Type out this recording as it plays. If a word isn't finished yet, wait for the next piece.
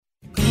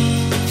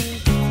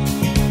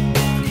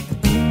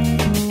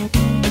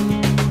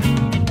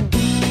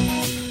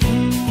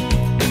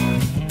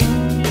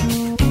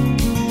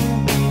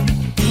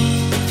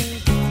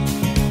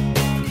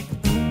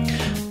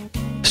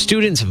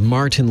Students of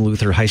Martin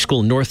Luther High School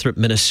in Northrop,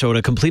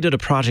 Minnesota completed a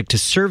project to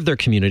serve their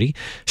community,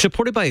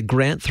 supported by a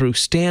grant through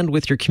Stand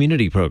With Your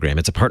Community program.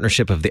 It's a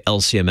partnership of the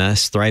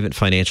LCMS, Thrivent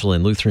Financial,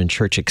 and Lutheran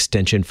Church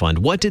Extension Fund.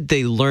 What did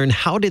they learn?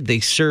 How did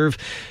they serve?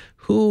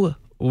 Who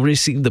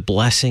received the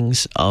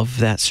blessings of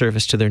that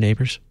service to their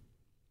neighbors?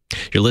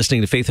 You're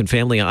listening to Faith and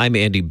Family. I'm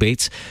Andy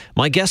Bates.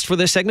 My guest for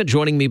this segment,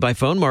 joining me by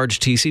phone,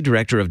 Marge Teesey,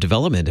 Director of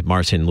Development at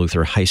Martin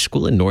Luther High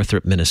School in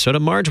Northrop, Minnesota.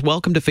 Marge,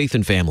 welcome to Faith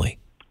and Family.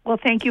 Well,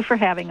 thank you for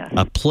having us.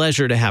 A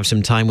pleasure to have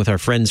some time with our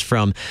friends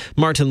from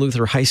Martin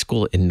Luther High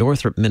School in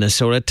Northrop,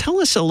 Minnesota. Tell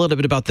us a little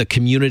bit about the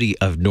community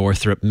of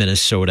Northrop,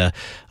 Minnesota,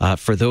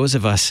 for those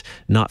of us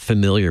not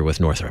familiar with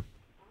Northrop.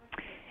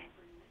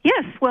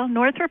 Yes, well,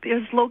 Northrop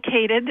is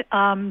located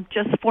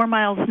just 4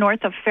 miles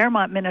north of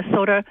Fairmont,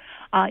 Minnesota,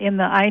 in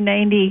the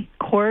I-90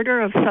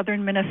 corridor of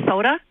southern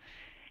Minnesota,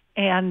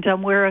 and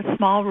we're a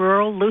small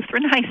rural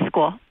Lutheran high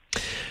school.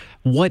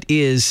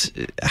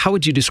 How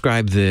would you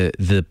describe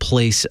the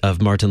place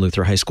of Martin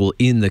Luther High School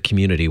in the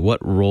community?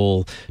 What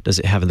role does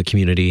it have in the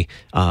community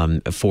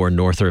for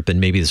Northrop and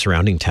maybe the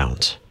surrounding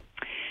towns?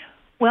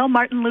 Well,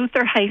 Martin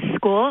Luther High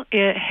School,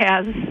 it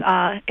has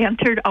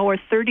entered our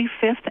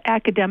 35th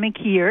academic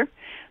year,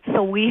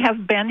 so we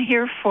have been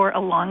here for a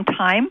long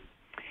time.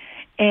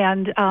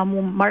 And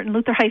Martin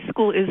Luther High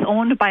School is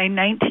owned by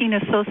 19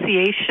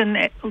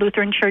 Association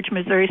Lutheran Church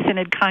Missouri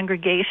Synod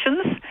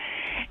congregations,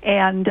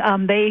 and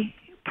they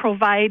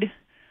provide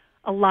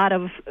a lot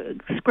of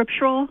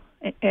scriptural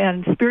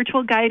and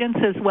spiritual guidance,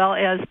 as well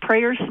as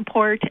prayer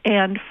support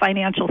and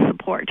financial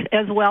support,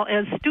 as well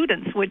as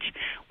students, which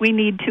we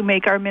need to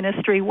make our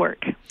ministry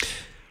work.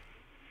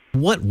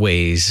 What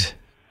ways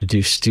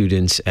do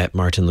students at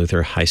Martin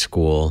Luther High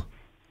School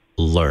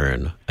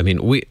learn? I mean,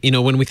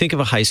 when we think of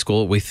a high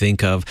school, we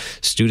think of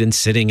students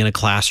sitting in a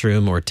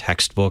classroom or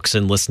textbooks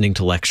and listening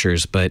to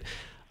lectures, but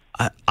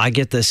I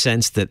get the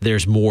sense that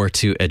there's more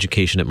to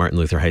education at Martin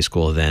Luther High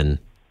School than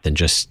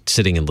just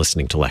sitting and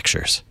listening to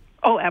lectures.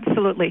 Oh,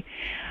 absolutely.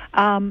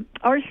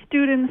 Our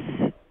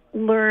students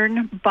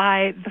learn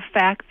by the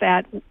fact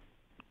that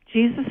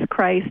Jesus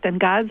Christ and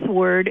God's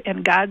Word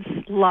and God's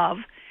love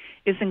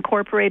is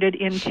incorporated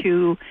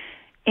into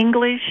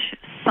English,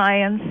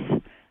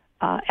 science,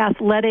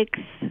 athletics,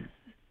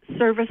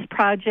 service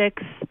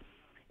projects.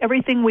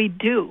 Everything we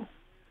do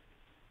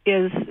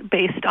is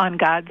based on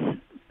God's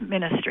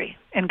ministry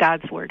and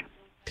God's Word.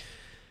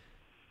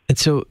 And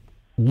so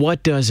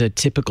what does a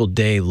typical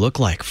day look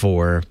like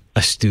for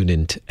a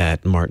student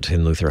at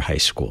Martin Luther High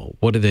School?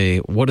 What are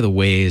the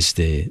ways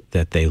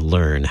that they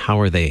learn? How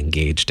are they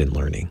engaged in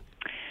learning?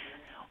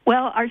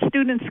 Well, our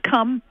students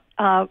come,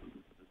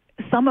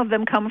 some of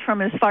them come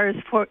from as far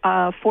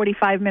as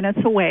 45 minutes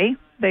away.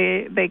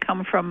 They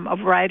come from a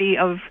variety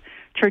of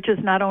churches,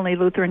 not only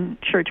Lutheran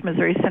Church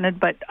Missouri Synod,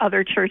 but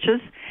other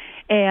churches.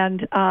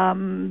 And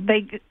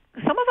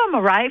some of them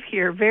arrive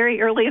here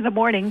very early in the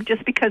morning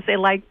just because they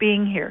like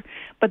being here.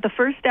 But the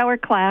first hour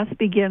class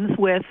begins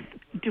with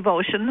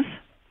devotions,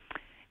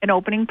 an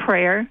opening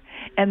prayer,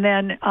 and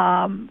then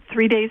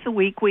 3 days a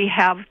week we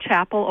have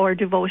chapel or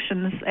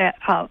devotions, at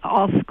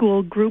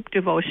all-school group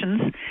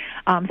devotions.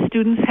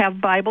 Students have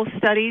Bible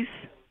studies.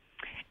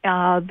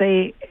 After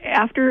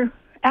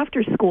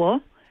school,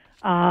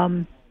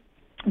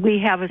 we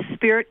have a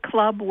spirit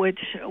club which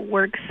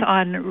works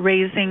on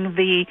raising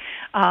the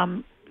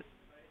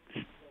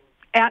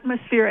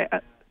atmosphere,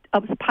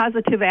 a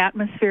positive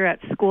atmosphere at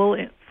school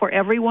for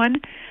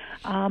everyone.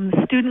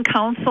 Student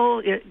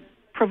council, it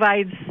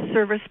provides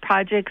service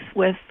projects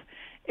with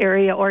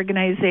area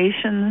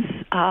organizations.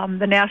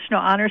 The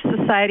National Honor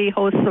Society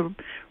hosts a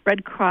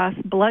Red Cross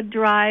blood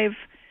drive.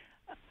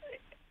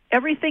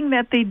 Everything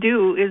that they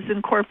do is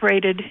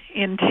incorporated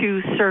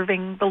into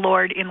serving the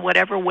Lord in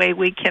whatever way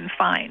we can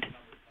find.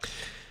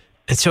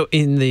 And so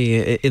in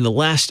the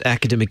last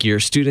academic year,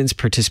 students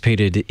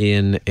participated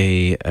in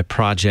a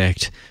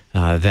project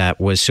that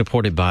was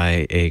supported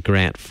by a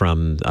grant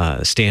from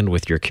Stand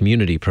With Your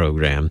Community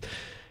program.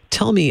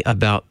 Tell me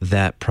about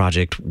that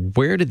project.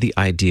 Where did the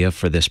idea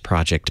for this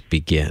project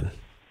begin?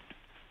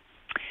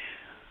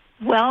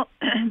 Well,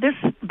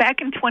 back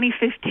in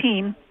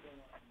 2015,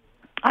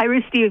 I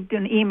received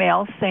an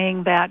email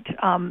saying that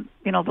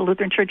the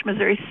Lutheran Church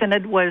Missouri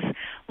Synod was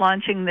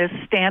launching this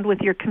Stand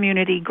With Your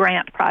Community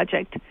grant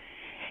project.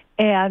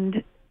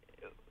 And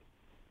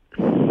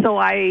so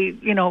I,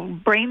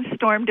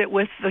 brainstormed it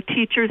with the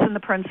teachers and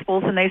the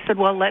principals, and they said,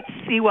 well, let's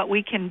see what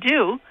we can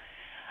do.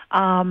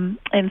 And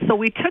so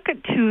we took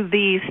it to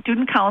the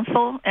Student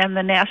Council and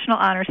the National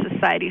Honor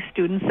Society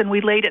students, and we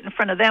laid it in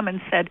front of them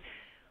and said,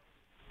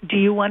 do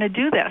you want to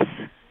do this?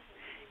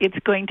 It's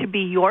going to be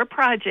your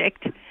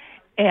project,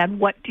 and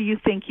what do you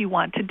think you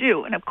want to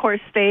do? And, of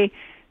course, they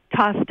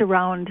tossed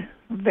around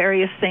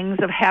various things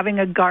of having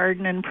a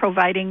garden and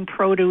providing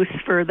produce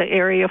for the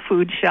area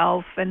food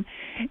shelf and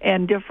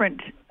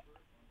different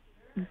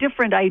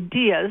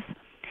ideas.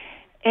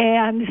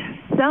 And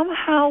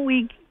somehow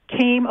we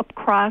came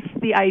across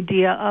the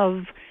idea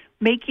of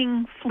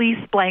making fleece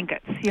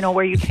blankets,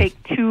 where you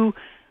take two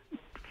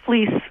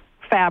fleece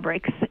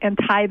fabrics and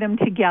tie them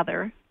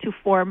together to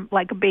form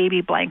like a baby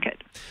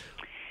blanket.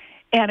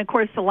 And, of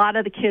course, a lot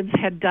of the kids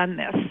had done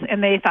this,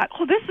 and they thought,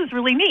 oh, this is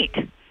really neat.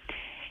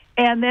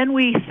 And then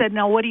we said,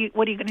 now, what are you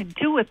going to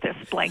do with this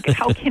blanket?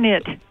 How can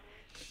it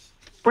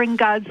bring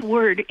God's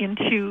Word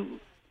into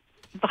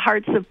the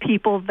hearts of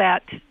people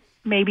that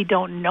maybe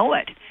don't know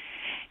it?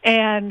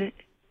 And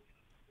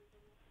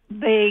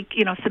they,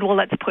 said, well,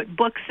 let's put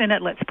books in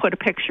it. Let's put a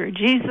picture of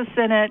Jesus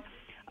in it,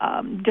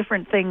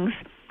 different things.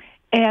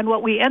 And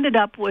what we ended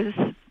up was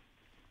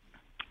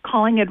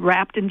calling it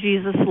Wrapped in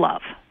Jesus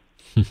Love.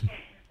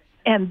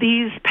 And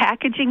these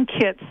packaging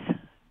kits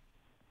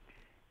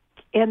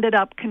ended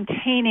up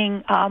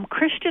containing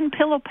Christian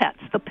pillow pets.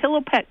 The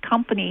Pillow Pet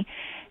Company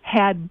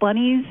had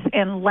bunnies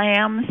and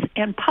lambs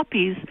and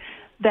puppies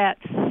that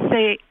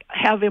say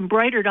have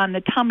embroidered on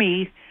the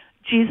tummy,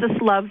 Jesus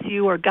loves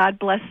you, or God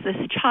bless this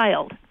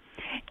child.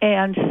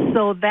 And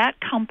so that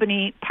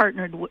company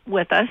partnered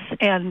with us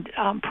and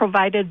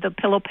provided the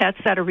pillow pets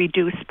at a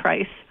reduced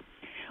price.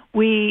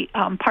 We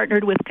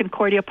partnered with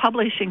Concordia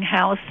Publishing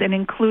House and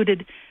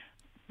included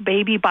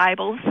baby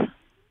Bibles,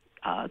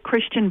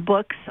 Christian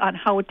books on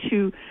how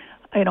to,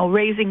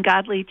 raising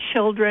godly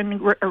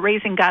children,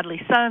 raising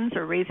godly sons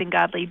or raising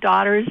godly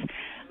daughters.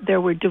 There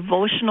were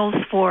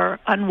devotionals for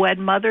unwed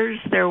mothers.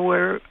 There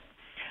were,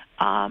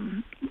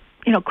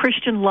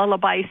 Christian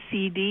lullaby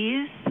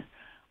CDs.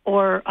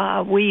 Or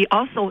we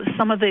also,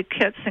 some of the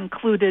kits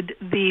included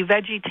the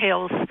Veggie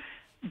Tales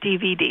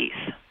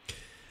DVDs.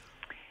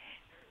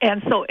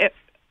 And so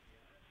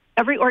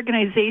every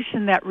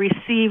organization that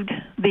received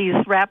these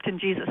Wrapped in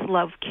Jesus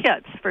Love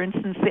kits, for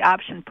instance, the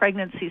Option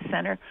Pregnancy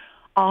Center,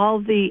 all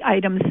the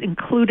items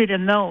included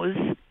in those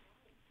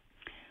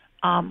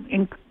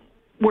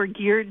were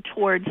geared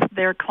towards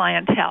their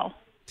clientele,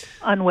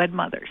 unwed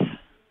mothers.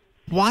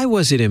 Why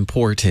was it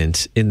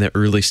important in the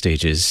early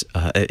stages,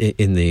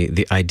 in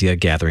the idea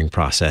gathering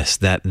process,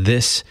 that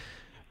this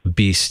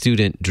be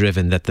student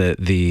driven, that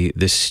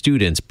the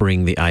students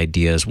bring the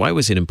ideas? Why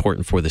was it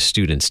important for the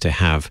students to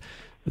have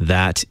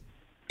that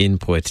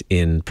input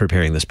in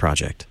preparing this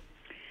project?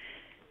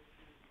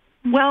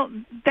 Well,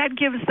 that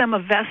gives them a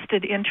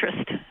vested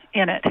interest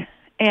in it,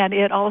 and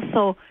it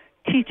also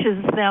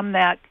teaches them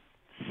that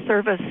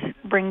service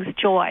brings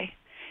joy.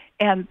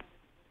 And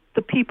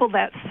the people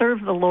that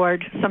serve the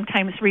Lord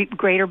sometimes reap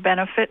greater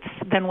benefits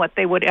than what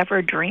they would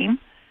ever dream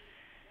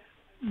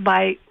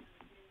by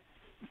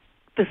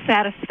the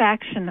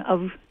satisfaction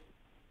of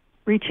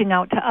reaching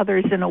out to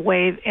others in a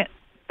way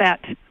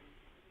that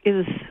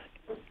is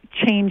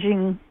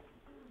changing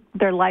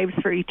their lives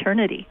for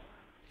eternity.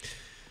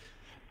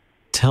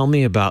 Tell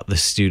me about the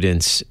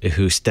students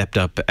who stepped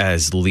up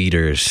as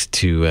leaders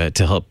to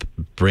help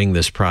bring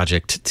this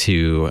project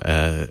to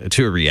a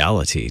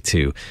reality,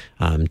 to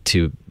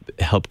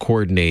help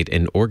coordinate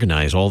and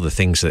organize all the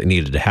things that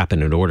needed to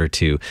happen in order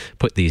to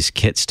put these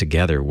kits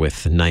together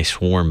with nice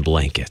warm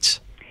blankets.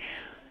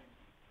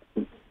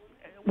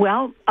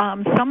 Well,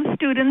 some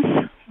students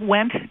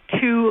went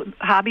to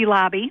Hobby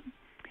Lobby,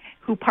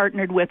 who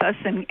partnered with us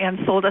and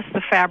sold us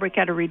the fabric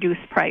at a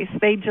reduced price.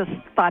 They just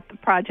thought the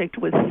project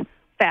was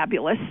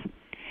fabulous,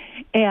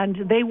 and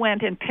they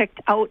went and picked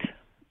out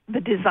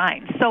the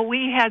design. So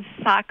we had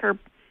soccer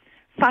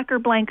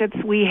blankets,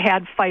 we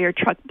had fire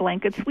truck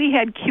blankets, we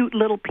had cute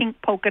little pink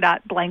polka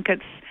dot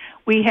blankets,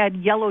 we had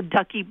yellow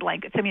ducky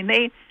blankets. I mean,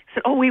 they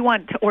said, oh, we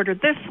want to order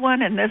this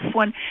one and this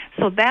one.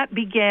 So that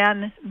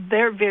began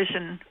their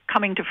vision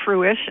coming to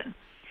fruition.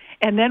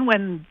 And then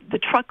when the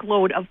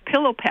truckload of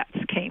pillow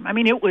pets came, I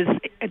mean, it was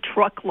a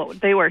truckload.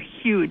 They were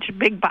huge,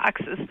 big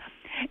boxes.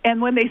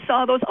 And when they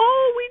saw those,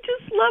 oh, we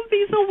just love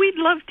these. Oh, we'd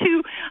love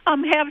to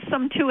have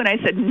some too. And I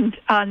said,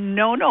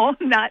 no,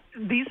 not.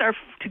 These are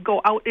to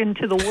go out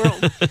into the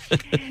world,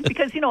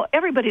 because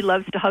everybody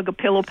loves to hug a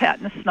pillow pet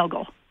and a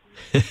snuggle,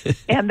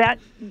 and that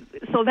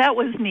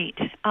was neat.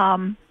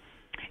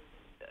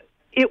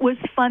 It was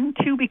fun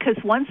too, because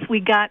once we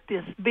got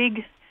this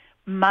big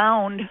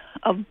mound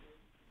of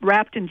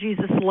Wrapped in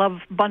Jesus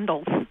Love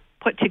bundles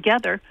put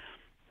together,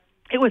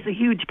 it was a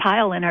huge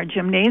pile in our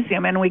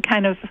gymnasium, and we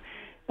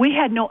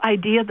had no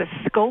idea the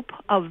scope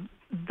of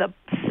the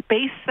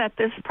space that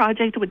this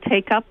project would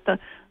take up,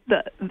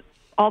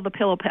 all the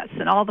pillow pets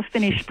and all the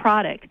finished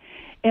product.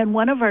 And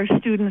one of our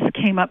students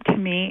came up to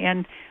me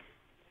and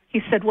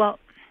he said, well,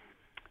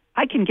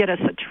 I can get us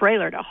a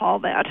trailer to haul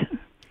that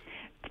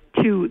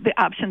to the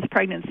Options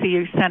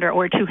Pregnancy Center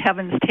or to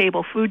Heaven's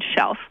Table Food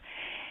Shelf.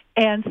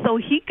 And so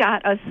he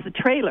got us the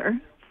trailer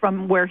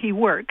from where he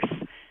works.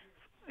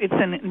 It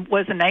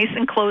was a nice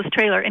enclosed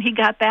trailer, and he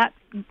got that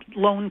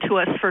loaned to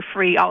us for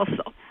free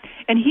also.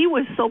 And he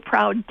was so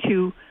proud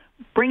to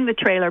bring the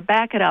trailer,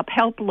 back it up,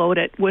 help load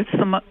it with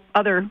some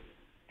other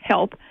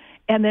help,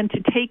 and then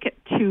to take it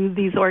to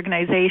these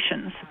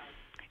organizations.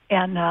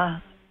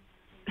 And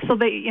so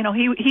they,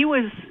 he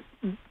was,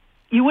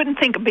 you wouldn't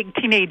think a big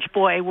teenage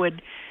boy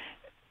would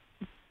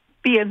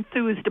be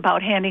enthused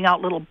about handing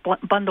out little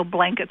bundle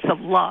blankets of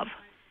love,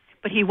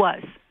 but he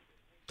was.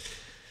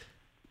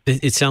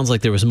 It sounds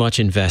like there was much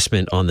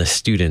investment on the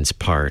students'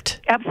 part.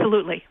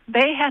 Absolutely.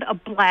 They had a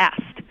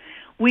blast.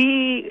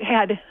 We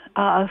had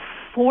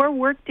 4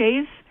 work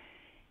days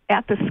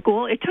at the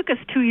school. It took us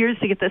 2 years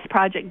to get this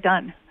project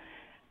done.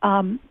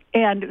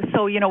 And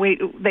so,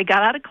 they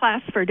got out of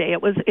class for a day.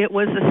 It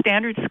was a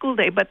standard school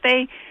day, but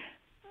they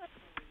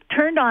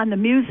turned on the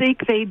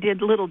music. They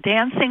did little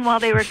dancing while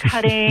they were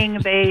cutting.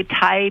 They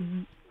tied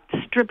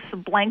strips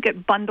of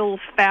blanket bundles,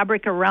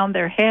 fabric around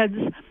their heads.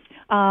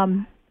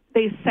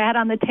 They sat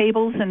on the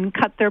tables and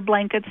cut their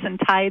blankets and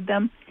tied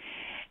them.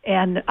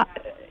 And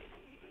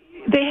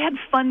they had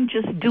fun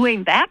just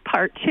doing that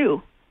part,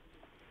 too.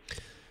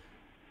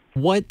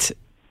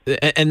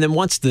 And then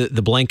once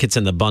the blankets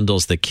and the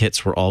bundles, the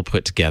kits were all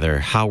put together,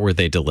 how were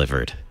they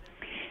delivered?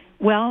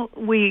 Well,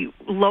 we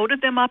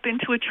loaded them up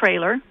into a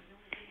trailer,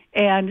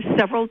 and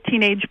several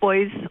teenage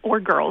boys or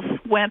girls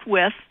went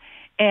with,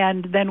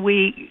 and then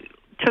we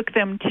took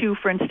them to,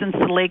 for instance,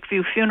 the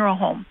Lakeview Funeral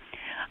Home.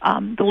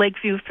 The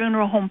Lakeview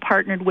Funeral Home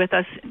partnered with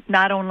us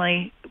not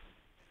only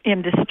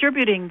in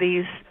distributing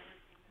these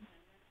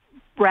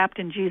Wrapped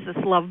in Jesus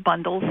Love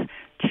bundles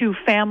to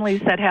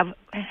families that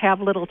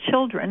have little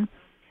children.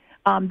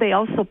 They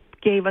also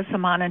gave us a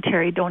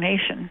monetary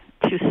donation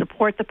to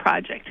support the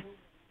project.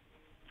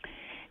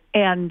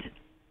 And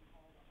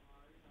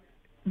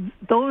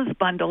those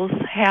bundles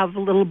have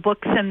little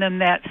books in them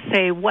that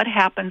say what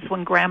happens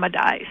when Grandma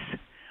dies,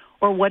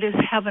 or what is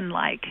heaven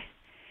like,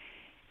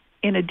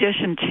 in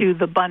addition to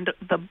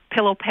the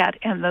pillow pet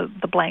and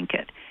the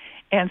blanket.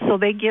 And so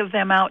they give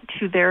them out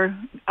to their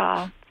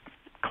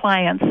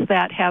clients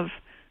that have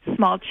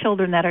small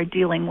children that are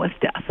dealing with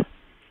death.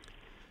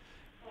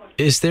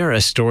 Is there a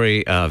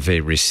story of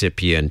a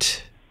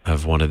recipient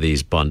of one of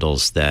these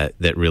bundles that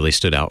really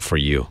stood out for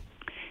you?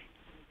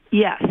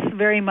 Yes,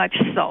 very much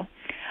so.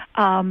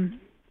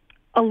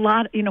 A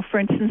lot, for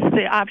instance,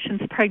 the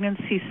Options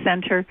Pregnancy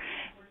Center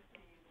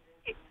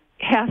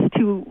has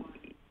to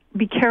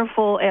be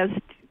careful as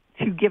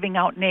to giving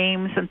out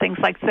names and things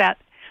like that.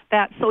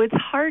 So it's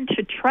hard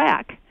to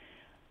track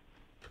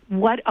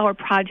what our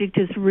project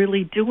is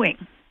really doing.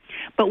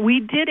 But we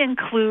did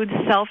include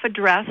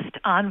self-addressed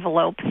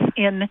envelopes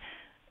in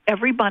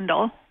every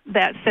bundle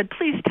that said,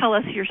 please tell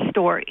us your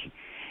story.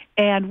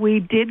 And we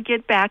did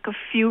get back a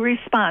few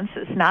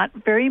responses, not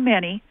very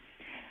many,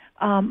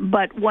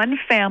 but one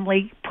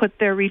family put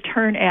their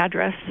return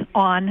address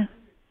on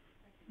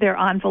their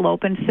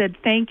envelope and said,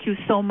 thank you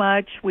so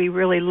much. We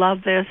really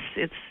love this.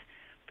 It's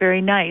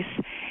very nice.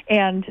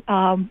 And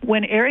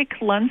when Eric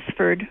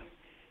Lunsford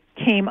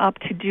came up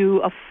to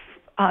do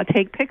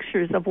take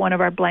pictures of one of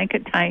our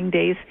blanket tying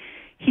days,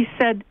 he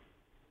said,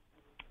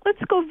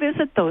 let's go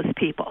visit those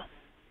people.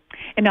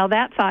 And now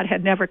that thought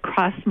had never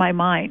crossed my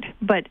mind,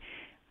 but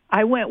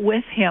I went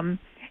with him,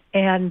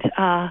 and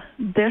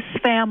this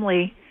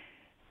family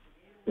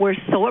were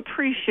so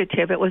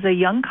appreciative. It was a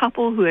young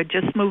couple who had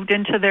just moved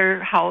into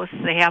their house.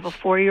 They have a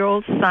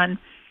 4-year-old son,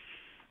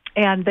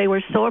 and they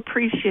were so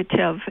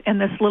appreciative. And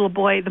this little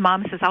boy, the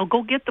mom says, I'll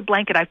go get the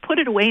blanket. I put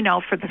it away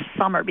now for the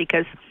summer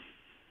because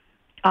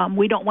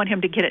we don't want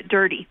him to get it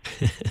dirty.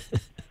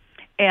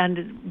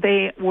 And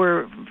they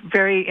were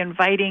very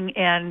inviting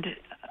and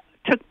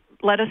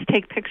let us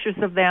take pictures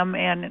of them,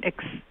 and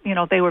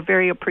they were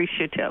very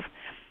appreciative.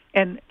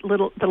 And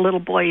the little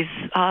boy's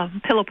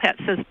pillow pet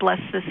says,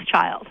 "Bless this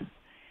child."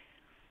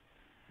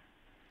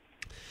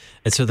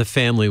 And so the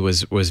family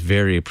was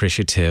very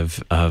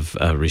appreciative of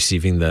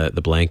receiving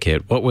the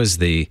blanket. What was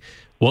the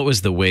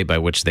way by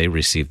which they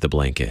received the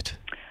blanket?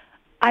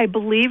 I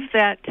believe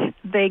that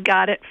they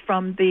got it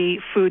from the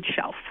food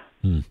shelf.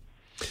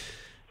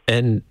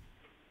 And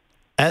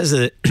as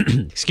the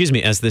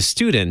as the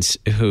students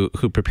who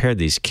prepared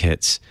these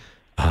kits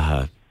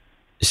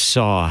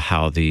saw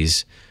how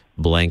these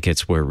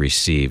blankets were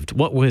received,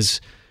 what was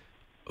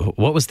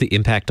the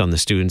impact on the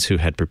students who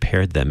had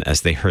prepared them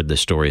as they heard the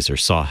stories or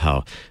saw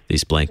how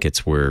these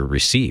blankets were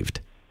received?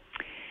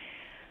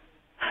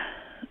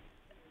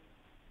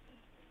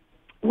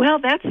 Well,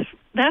 that's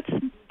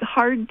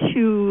hard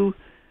to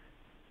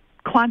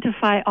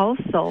quantify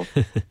also.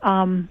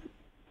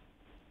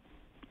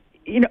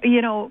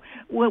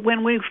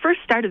 When we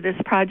first started this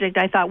project,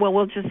 I thought, well,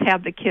 we'll just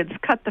have the kids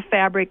cut the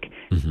fabric,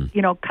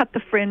 cut the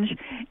fringe.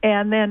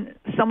 And then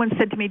someone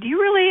said to me, do you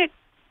really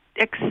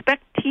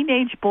expect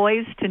teenage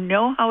boys to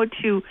know how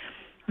to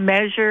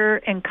measure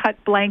and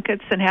cut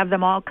blankets and have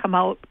them all come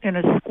out in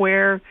a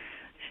square,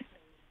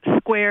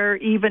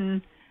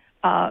 even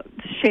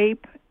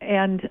shape?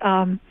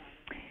 And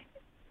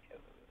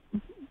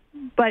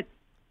but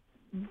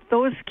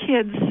those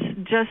kids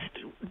just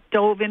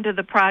dove into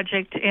the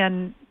project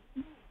and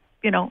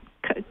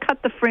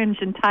cut the fringe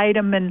and tied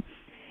them, and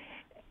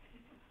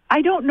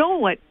I don't know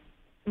what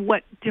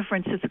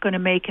difference it's going to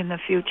make in the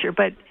future,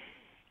 but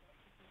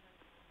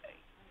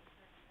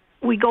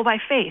we go by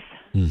faith.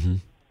 Mm-hmm.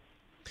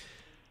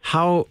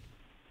 How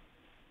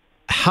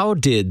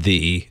did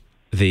the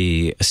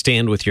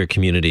Stand With Your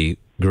Community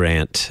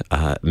grant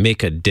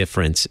make a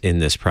difference in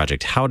this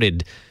project? How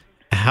did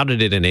How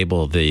did it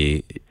enable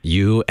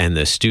you and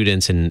the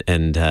students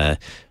and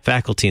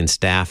faculty and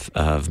staff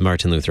of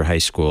Martin Luther High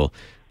School?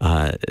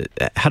 How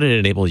did it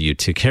enable you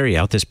to carry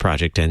out this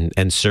project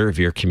and serve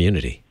your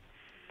community?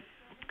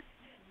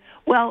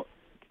 Well,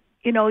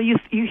 you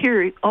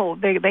hear,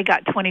 they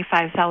got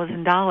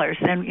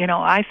 $25,000, and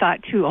I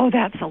thought too,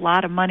 that's a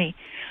lot of money,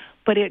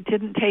 but it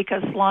didn't take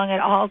us long at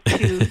all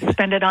to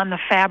spend it on the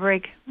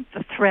fabric,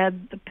 the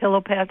thread, the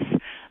pillow pets,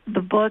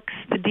 the books,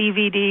 the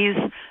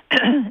DVDs.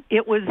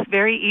 It was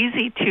very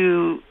easy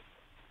to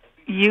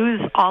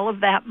use all of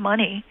that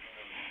money,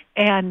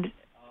 and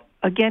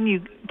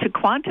again, to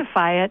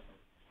quantify it,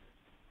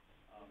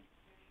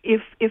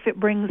 if it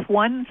brings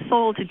one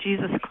soul to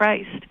Jesus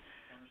Christ,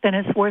 then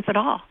it's worth it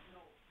all.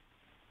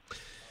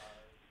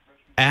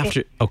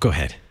 Go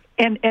ahead.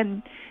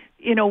 And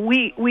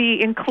we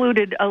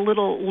included a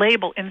little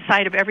label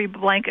inside of every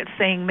blanket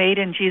saying "Made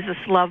in Jesus'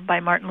 Love" by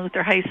Martin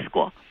Luther High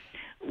School.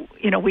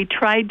 We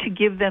tried to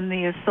give them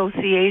the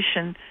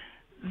association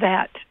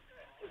that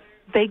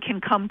they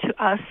can come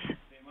to us.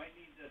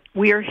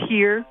 We're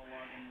here.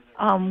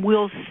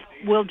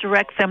 We'll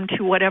direct them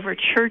to whatever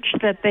church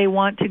that they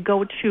want to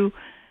go to.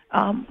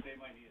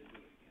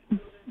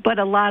 But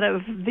a lot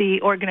of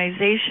the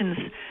organizations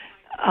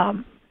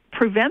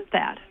prevent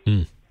that.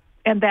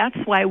 And that's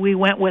why we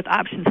went with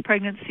Options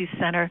Pregnancy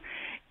Center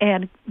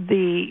and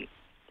the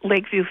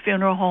Lakeview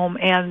Funeral Home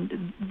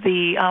and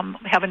the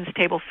Heaven's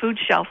Table Food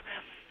Shelf,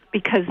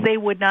 because they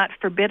would not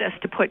forbid us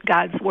to put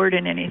God's Word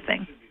in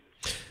anything.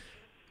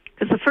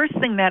 Because the first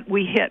thing that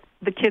we hit,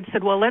 the kids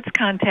said, well, let's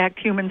contact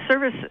Human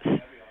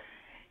Services.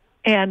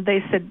 And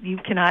they said, you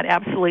cannot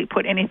absolutely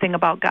put anything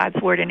about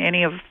God's Word in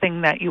any of the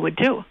thing that you would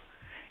do.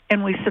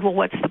 And we said, well,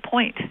 what's the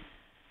point?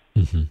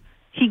 Mm-hmm.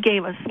 He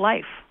gave us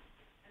life.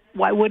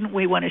 Why wouldn't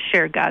we want to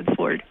share God's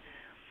Word?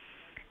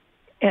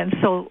 And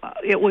so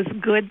it was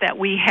good that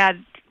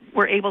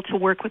were able to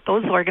work with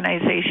those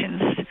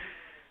organizations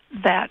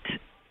that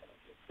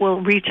will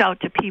reach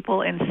out to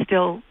people and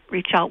still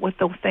reach out with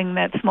the thing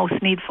that's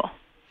most needful,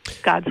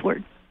 God's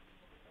Word.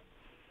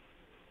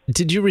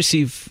 Did you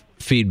receive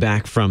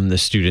feedback from the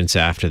students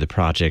after the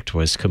project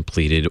was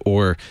completed,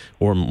 or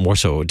more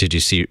so, did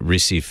you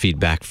receive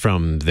feedback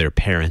from their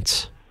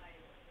parents?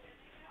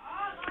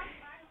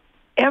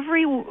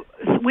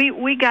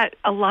 We got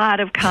a lot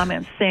of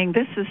comments saying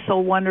this is so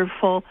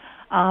wonderful.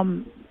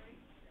 The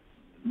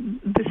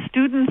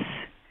students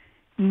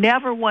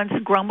never once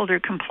grumbled or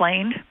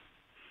complained,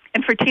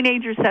 and for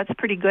teenagers that's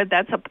pretty good.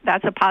 That's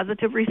a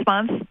positive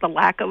response. The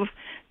lack of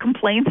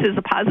complaints is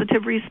a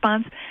positive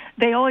response.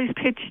 They always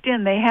pitched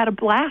in. They had a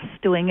blast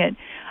doing it.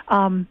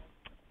 The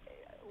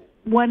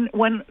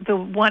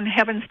one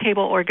Heaven's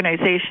Table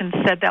organization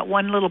said that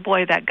one little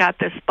boy that got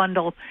this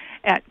bundle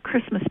at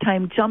Christmas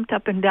time jumped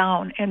up and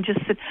down and just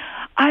said,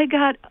 I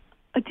got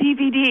a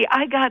DVD,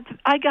 I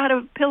got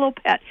a pillow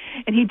pet,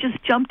 and he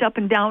just jumped up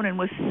and down and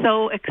was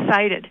so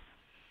excited.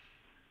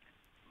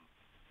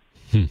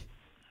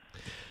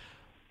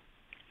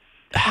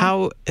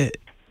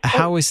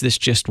 How is this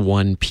just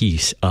one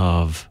piece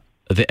of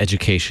the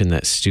education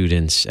that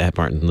students at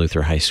Martin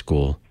Luther High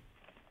School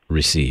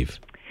receive?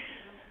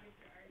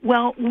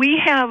 Well, we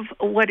have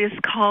what is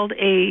called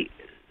a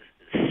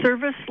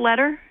service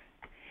letter,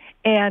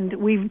 and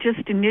we've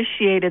just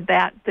initiated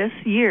that this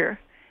year.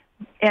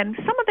 And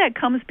some of that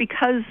comes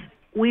because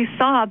we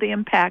saw the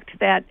impact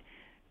that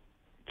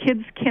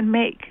kids can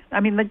make.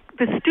 I mean,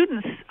 the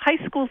students,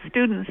 high school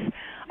students,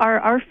 are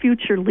our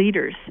future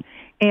leaders.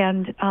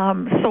 And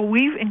so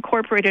we've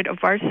incorporated a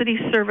varsity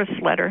service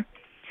letter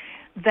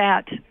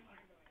that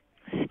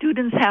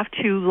students have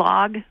to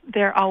log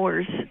their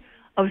hours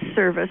of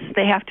service.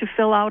 They have to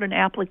fill out an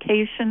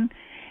application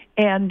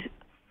and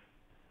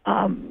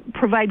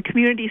provide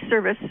community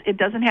service. It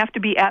doesn't have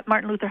to be at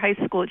Martin Luther High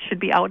School. It should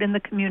be out in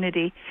the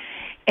community.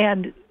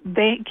 And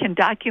they can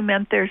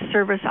document their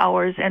service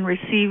hours and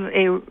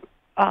receive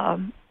a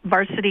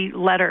varsity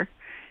letter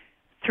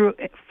through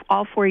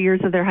all 4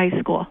 years of their high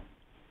school.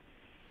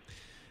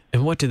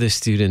 And what's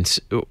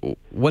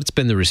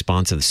been the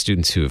response of the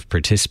students who have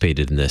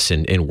participated in this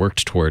and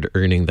worked toward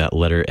earning that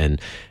letter and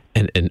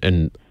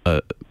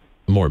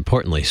more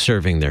importantly,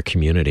 serving their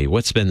community?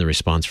 What's been the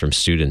response from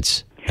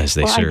students as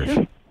they serve?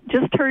 I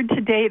just heard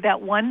today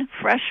that one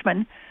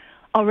freshman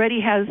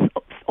already has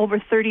over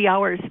 30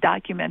 hours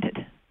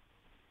documented.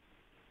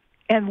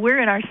 And we're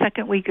in our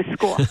second week of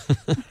school.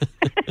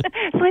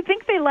 So I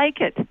think they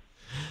like it.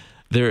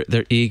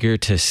 They're eager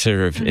to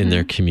serve in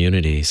their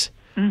communities.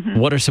 Mm-hmm.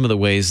 What are some of the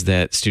ways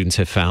that students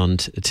have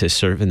found to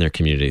serve in their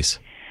communities?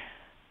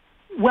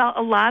 Well,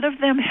 a lot of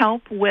them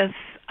help with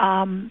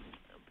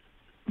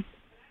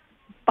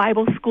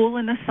Bible school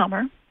in the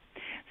summer.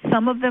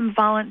 Some of them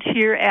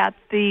volunteer at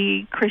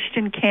the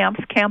Christian camps,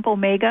 Camp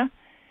Omega.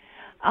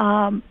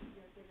 I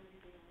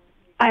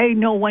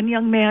know one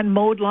young man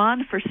mowed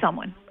lawn for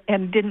someone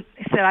and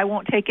said, I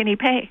won't take any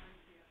pay.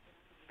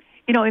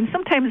 And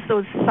sometimes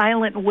those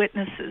silent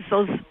witnesses,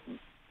 those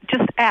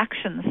just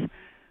actions,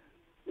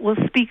 will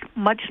speak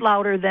much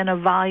louder than a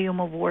volume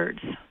of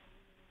words.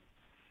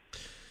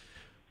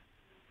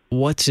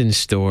 What's in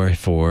store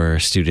for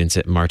students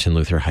at Martin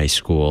Luther High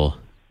School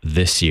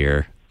this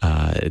year?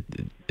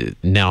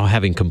 Now,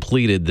 having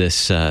completed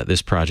this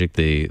project,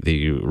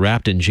 the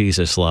Wrapped in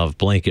Jesus Love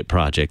blanket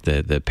project,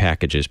 the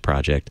packages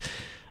project,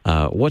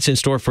 what's in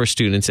store for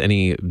students?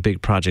 Any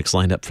big projects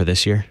lined up for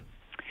this year?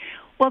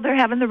 Well, they're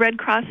having the Red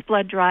Cross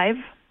blood drive.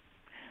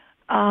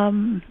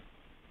 And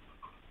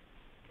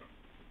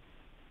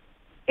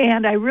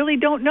I really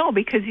don't know,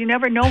 because you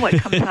never know what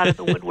comes out of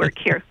the woodwork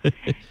here.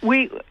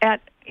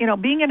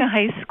 Being in a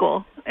high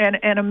school and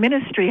a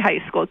ministry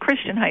high school, a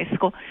Christian high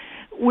school,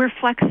 we're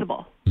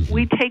flexible. Mm-hmm.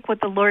 We take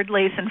what the Lord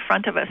lays in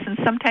front of us, and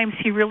sometimes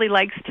He really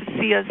likes to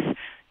see us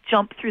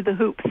jump through the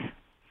hoops.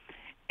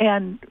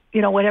 And,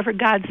 whatever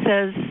God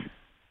says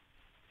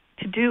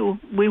to do,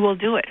 we will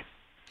do it.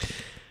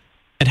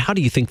 And how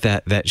do you think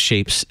that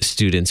shapes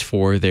students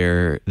for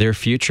their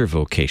future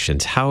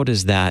vocations? How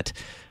does that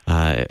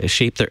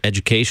shape their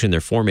education,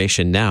 their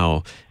formation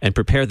now, and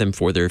prepare them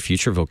for their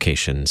future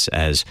vocations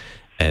as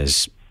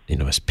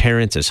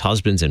parents, as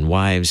husbands and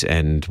wives,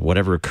 and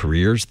whatever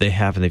careers they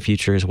have in the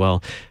future as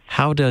well?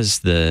 How does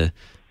the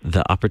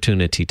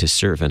opportunity to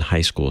serve in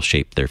high school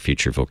shape their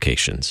future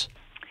vocations?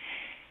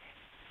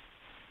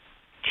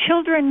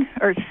 Children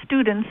or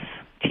students,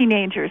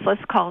 teenagers,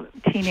 let's call it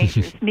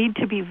teenagers, need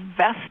to be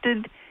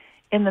vested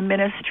in the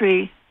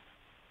ministry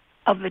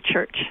of the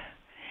church.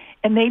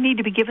 And they need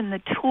to be given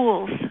the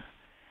tools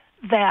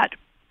that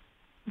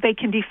they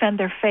can defend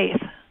their faith.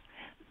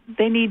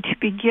 They need to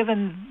be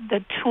given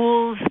the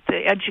tools,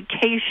 the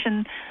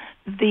education,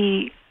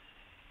 the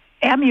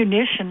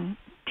ammunition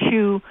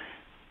to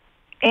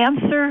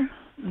answer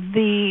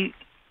the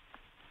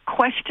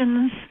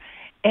questions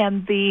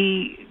and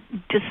the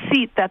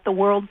deceit that the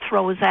world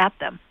throws at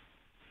them.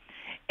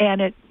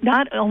 And it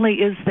not only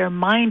is their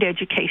mind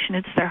education,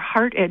 it's their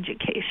heart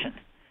education.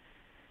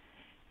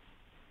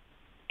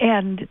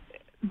 And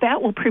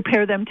that will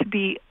prepare them to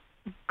be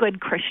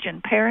good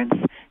Christian parents,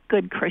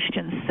 good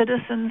Christian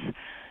citizens,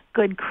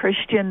 good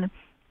Christian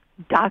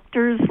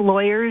doctors,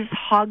 lawyers,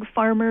 hog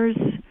farmers,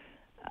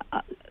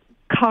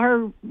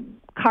 car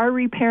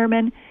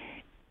repairmen.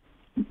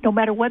 No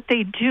matter what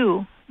they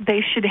do,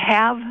 they should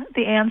have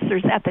the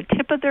answers at the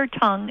tip of their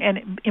tongue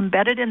and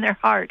embedded in their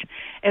heart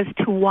as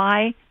to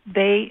why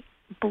they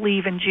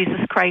believe in Jesus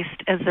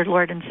Christ as their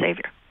Lord and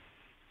Savior.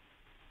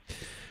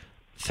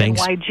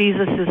 Thanks. And why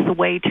Jesus is the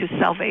way to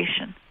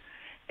salvation.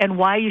 And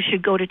why you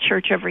should go to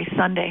church every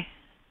Sunday.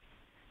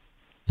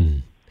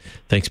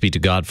 Thanks be to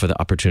God for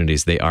the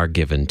opportunities they are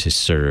given to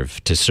serve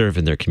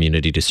in their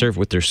community, to serve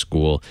with their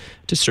school,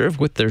 to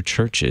serve with their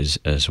churches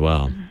as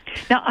well.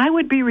 Now, I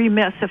would be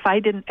remiss if I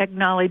didn't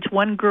acknowledge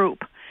one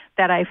group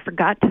that I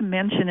forgot to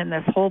mention in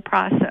this whole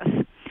process.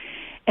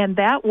 And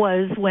that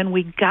was when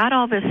we got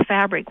all this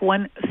fabric,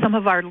 some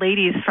of our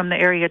ladies from the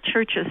area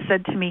churches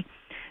said to me,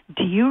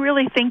 "Do you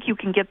really think you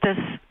can get this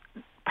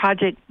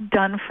project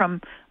done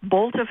from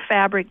bolt of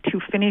fabric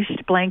to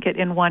finished blanket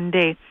in one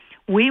day?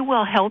 We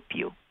will help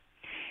you."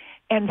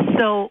 And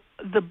so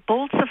the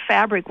bolts of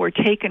fabric were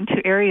taken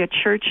to area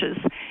churches,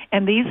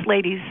 and these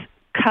ladies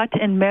cut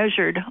and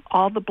measured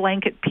all the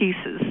blanket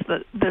pieces,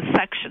 the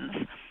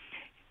sections,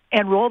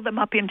 and rolled them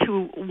up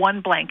into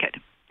one blanket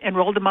and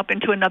rolled them up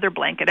into another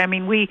blanket. I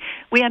mean, we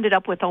ended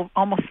up with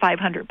almost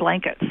 500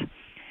 blankets.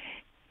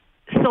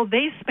 So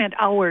they spent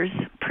hours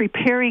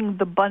preparing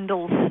the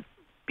bundles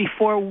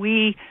before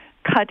we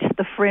cut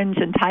the fringe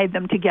and tied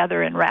them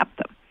together and wrapped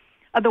them.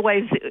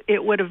 Otherwise,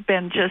 it would have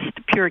been just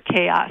pure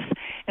chaos.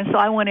 And so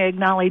I want to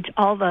acknowledge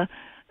all the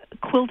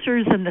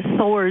quilters and the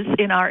sewers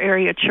in our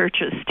area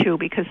churches, too,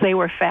 because they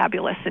were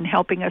fabulous in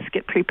helping us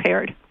get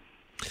prepared.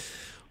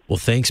 Well,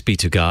 thanks be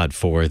to God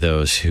for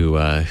those who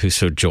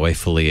so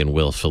joyfully and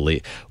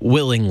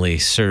willingly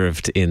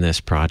served in this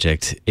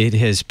project. It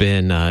has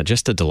been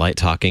just a delight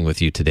talking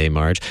with you today,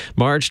 Marge.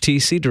 Marge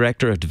Teesey,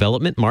 Director of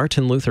Development,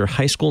 Martin Luther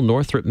High School,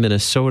 Northrop,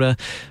 Minnesota.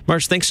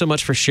 Marge, thanks so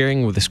much for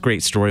sharing this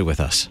great story with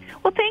us.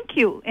 Well, thank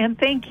you. And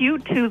thank you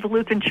to the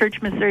Lutheran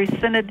Church Missouri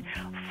Synod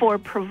for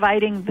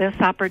providing this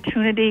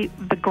opportunity,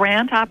 the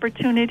grant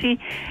opportunity.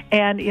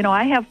 And,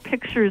 I have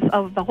pictures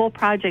of the whole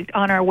project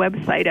on our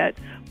website at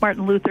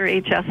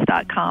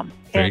martinlutherhs.com.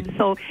 And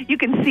so you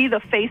can see the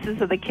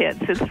faces of the kids.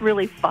 It's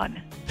really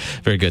fun.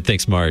 Very good.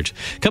 Thanks, Marge.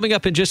 Coming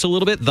up in just a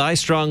little bit, Thy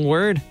Strong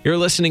Word. You're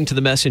listening to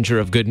the Messenger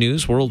of Good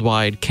News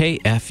Worldwide,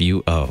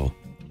 KFUO.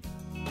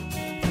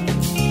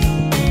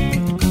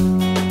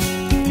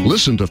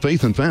 Listen to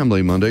Faith and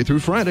Family Monday through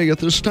Friday at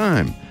this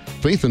time.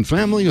 Faith and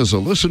Family is a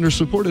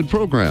listener-supported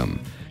program.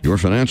 Your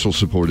financial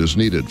support is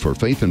needed for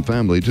Faith and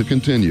Family to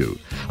continue.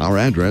 Our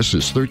address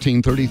is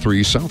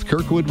 1333 South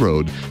Kirkwood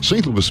Road,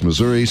 St. Louis,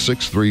 Missouri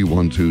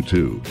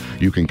 63122.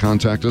 You can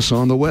contact us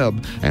on the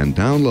web and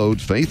download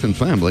Faith and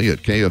Family at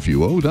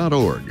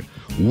kfuo.org.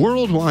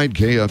 Worldwide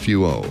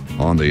KFUO,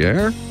 on the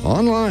air,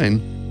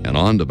 online, and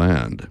on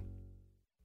demand.